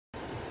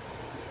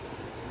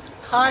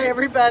Hi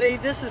everybody,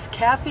 this is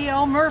Kathy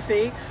L.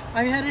 Murphy.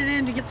 I'm headed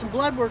in to get some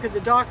blood work at the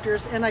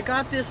doctor's and I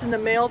got this in the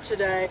mail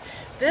today.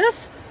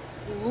 This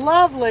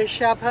lovely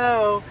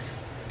chapeau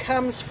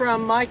comes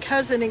from my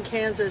cousin in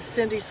Kansas,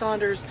 Cindy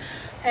Saunders,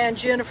 and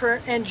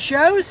Jennifer and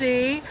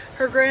Josie,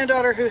 her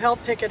granddaughter, who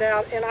helped pick it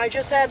out. And I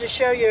just had to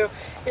show you,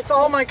 it's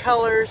all my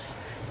colors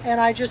and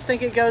I just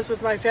think it goes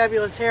with my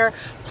fabulous hair.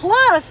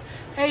 Plus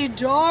a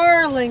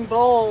darling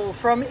bowl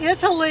from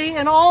Italy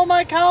in all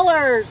my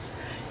colors.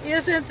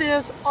 Isn't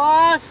this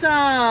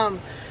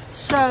awesome?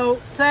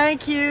 So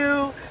thank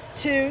you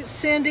to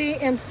Cindy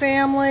and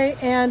family.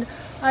 And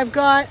I've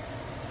got,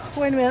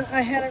 wait a minute,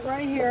 I had it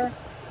right here.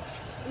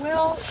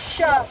 Well,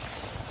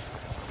 shucks.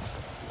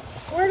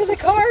 Where did the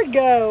card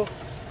go?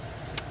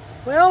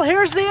 Well,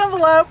 here's the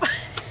envelope.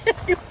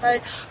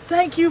 Anyway,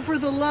 thank you for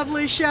the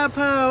lovely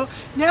chapeau.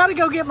 Now to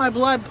go get my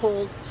blood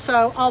pulled,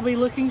 so I'll be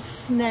looking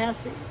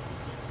snazzy.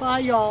 Bye,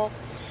 y'all.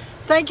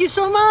 Thank you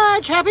so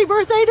much. Happy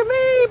birthday to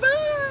me.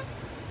 Bye.